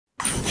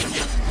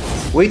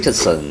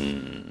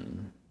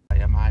WITSON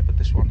MMI, but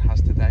this one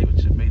has today,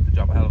 which has made the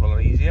job a hell of a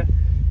lot easier.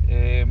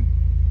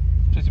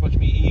 Pretty much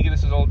me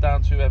eagerness is all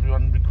down to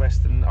everyone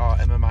requesting our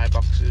MMI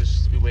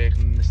boxes to be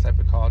working in this type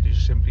of car. You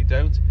just simply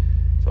don't.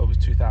 It's always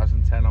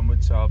 2010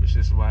 onwards, so obviously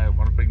this is why I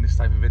want to bring this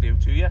type of video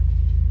to you.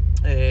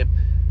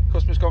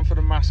 Customer's gone for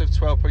the massive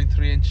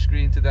 12.3-inch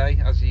screen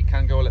today, as you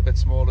can go a little bit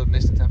smaller than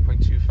this to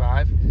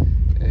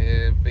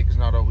 10.25. Big is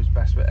not always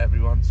best for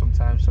everyone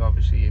sometimes, so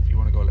obviously if you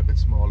want to go a little bit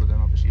smaller, then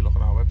obviously look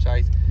on our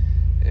website.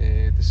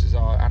 This is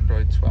our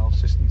Android 12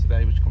 system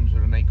today, which comes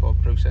with an 8-core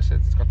processor.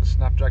 It's got the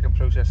Snapdragon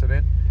processor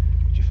in,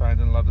 which you find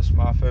in a lot of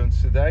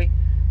smartphones today.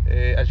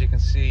 As you can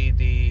see,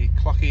 the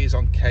clock is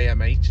on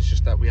KMH, it's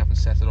just that we haven't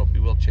set it up.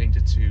 We will change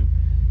it to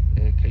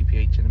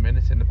KPH in a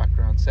minute in the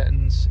background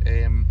settings.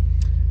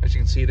 As you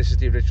can see, this is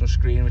the original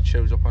screen which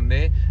shows up on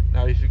there.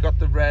 Now if you've got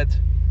the red,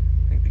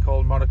 I think they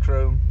call it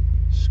monochrome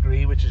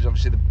screen, which is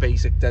obviously the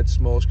basic dead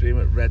small screen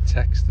with red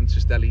text and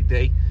just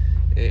LED,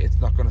 it's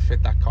not going to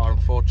fit that car,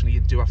 unfortunately.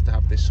 You do have to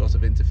have this sort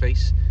of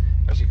interface.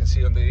 As you can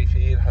see underneath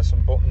here, it has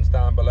some buttons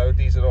down below.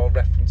 These are all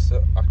reference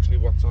to actually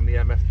what's on the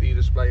MFD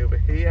display over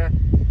here.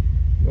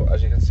 But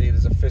as you can see,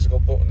 there's a physical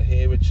button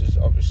here, which is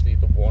obviously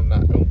the one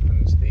that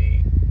opens the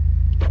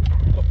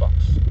glove box.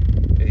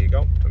 There you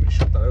go. Let me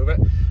shut that over.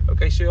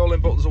 Okay, so all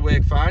them buttons will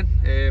work fine.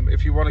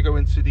 If you want to go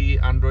into the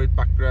Android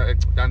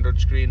background, Android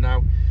screen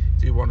now,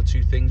 do one or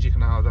two things. You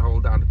can either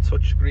hold down the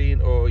touch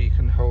screen, or you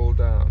can hold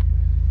down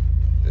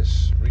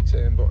this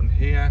return button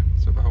here.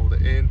 So if I hold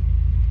it in,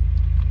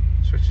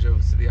 it switches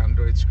over to the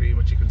Android screen,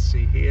 which you can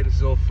see here. This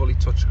is all fully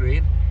touch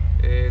screen.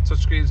 Touch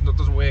screens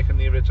doesn't work on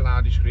the original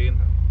Audi screen.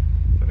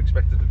 Don't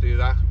expect it to do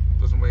that.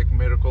 It doesn't work in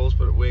miracles,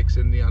 but it works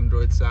in the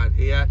Android side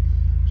here.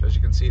 So as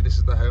you can see, this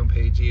is the home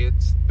page here.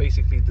 It's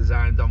basically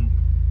designed on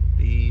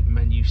the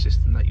menu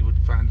system that you would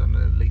find on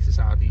the latest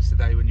Audis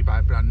today. When you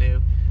buy brand new,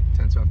 you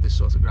tend to have this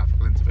sort of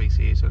graphical interface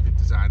here, so they've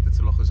designed it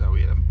to look as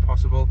OEM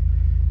possible.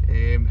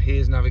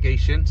 Here's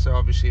navigation, so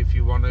obviously if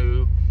you want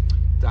to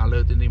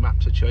download the new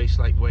maps of choice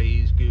like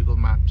Waze, Google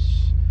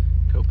Maps,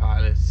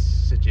 Copilot,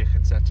 Sigic,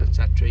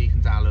 etc, you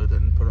can download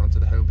it and put it onto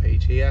the home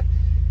page here.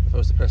 If I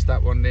was to press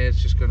that one there,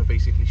 it's just going to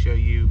basically show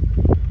you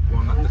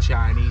one that the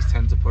Chinese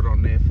tend to put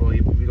on there for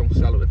you, but we don't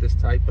sell it with this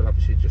type, but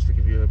obviously just to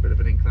give you a bit of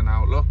an inkling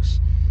how it looks.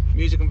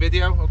 Music and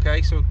video,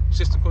 okay, so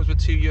system comes with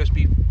 2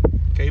 USB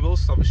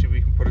cables. Obviously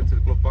we can put it into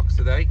the glove box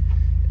today.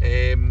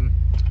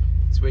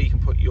 It's where you can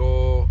put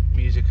your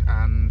music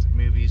and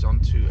movies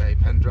onto a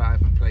pen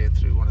drive and play it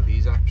through one of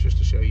these apps, just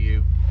to show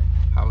you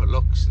how it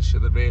looks. They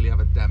should really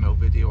have a demo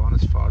video on,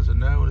 as far as I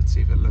know. Let's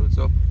see if it loads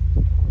up.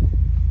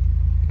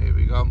 Here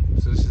we go.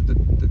 So this is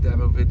the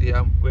demo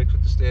video. Works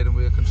with the steering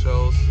wheel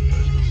controls,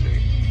 as you can see.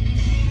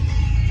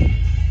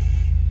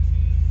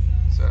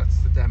 So that's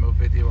the demo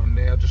video on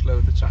there. I'll just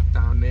load the track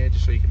down there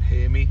just so you can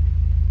hear me.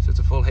 So it's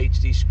a full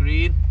HD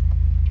screen.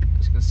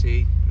 As you can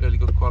see, really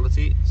good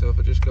quality. So if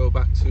I just go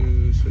back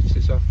to switch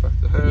this off, back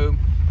to home.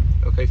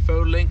 Okay,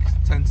 phone link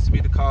tends to be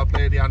the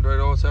CarPlay, the Android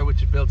Auto,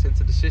 which is built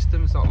into the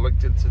system. It's not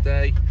logged in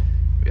today.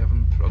 We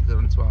haven't plugged it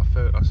into our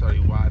phone,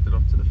 wired it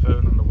up to the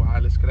phone on the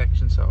wireless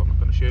connection, so I'm not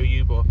going to show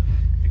you, but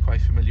if you're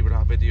quite familiar with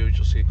our videos,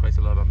 you'll see quite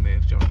a lot on there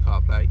showing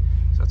CarPlay.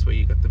 So that's where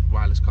you get the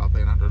wireless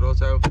CarPlay and Android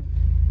Auto.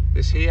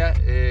 This here,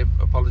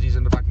 apologies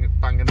in the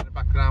banging in the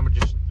background, we're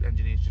just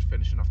engineers just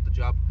finishing off the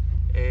job.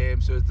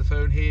 So the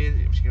phone here,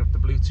 you can have the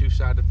Bluetooth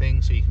side of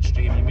things, so you can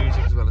stream your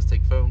music as well as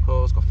take phone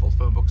calls. Got full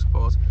phone book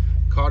support.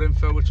 Car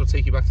info, which will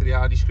take you back to the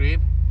Audi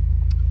screen.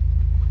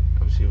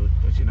 Obviously,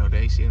 as you know,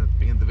 they see at the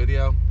beginning of the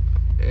video.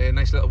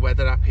 Nice little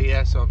weather app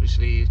here, so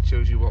obviously it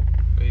shows you what.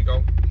 There you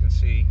go. You can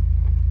see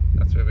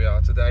that's where we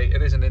are today.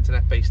 It is an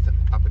internet-based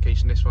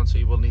application, this one, so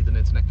you will need an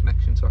internet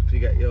connection to actually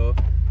get your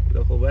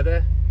local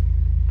weather.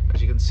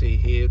 As you can see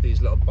here,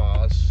 these little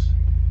bars.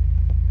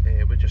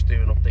 We're just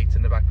doing updates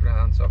in the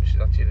background, so obviously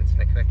that's your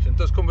internet connection. It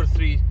does come with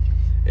a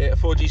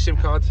 4G SIM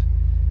card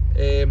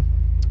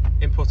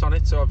input on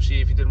it, so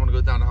obviously if you didn't want to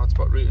go down the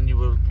hotspot route, and you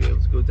will be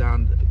able to go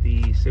down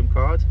the SIM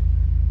card.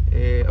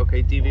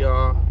 Okay,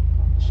 DVR,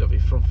 just have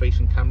your front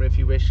facing camera if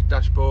you wish.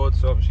 Dashboard,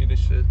 so obviously this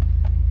should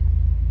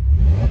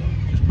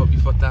just put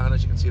your foot down,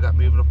 as you can see that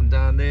moving up and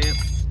down there.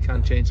 You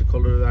can change the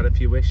colour of that if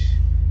you wish,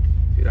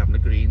 if you're having a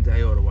green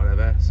day or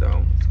whatever.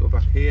 So let's go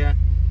back here.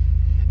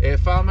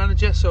 File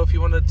manager, so if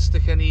you want to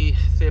stick any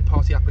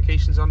third-party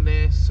applications on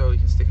there, so you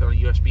can stick it on a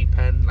USB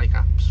pen like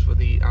apps for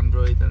the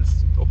Android and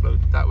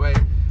upload it that way.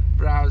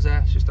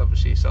 Browser, it's just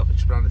obviously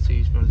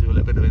self-explanatory. If you want to do a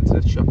little bit of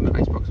internet shopping at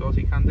Icebox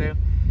also you can do.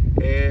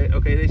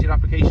 Okay, there's your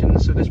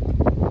applications. So this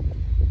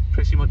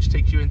pretty much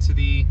takes you into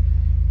the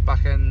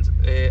back-end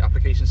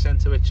application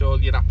center, which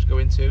all your apps go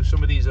into.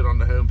 Some of these are on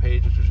the home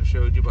page, which I just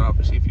showed you, but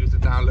obviously if you were to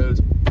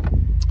download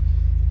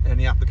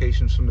any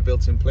applications from the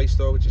built-in Play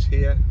Store, which is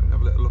here, and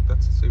have a little look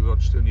at to see we're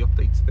just doing the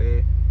updates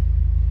there,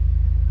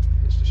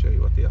 just to show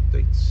you what the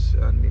updates.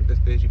 And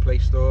there's your Play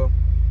Store,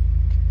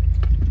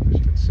 as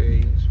you can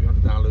see. So if you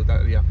want to download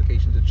that, the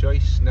applications of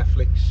choice,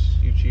 Netflix,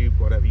 YouTube,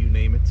 whatever you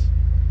name it.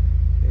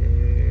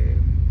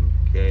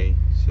 Okay,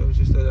 so it's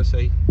just, as I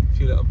say, a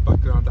few little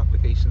background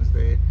applications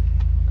there,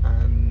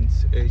 and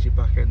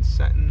your back end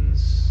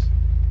settings,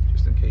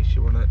 just in case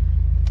you want to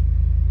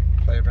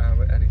play around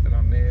with anything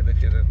on there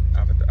if you're an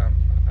avid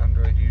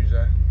Android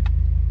user.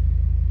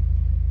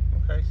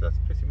 Okay, so that's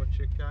pretty much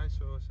it, guys.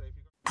 So say if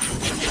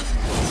you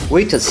got...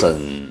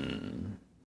 WITSON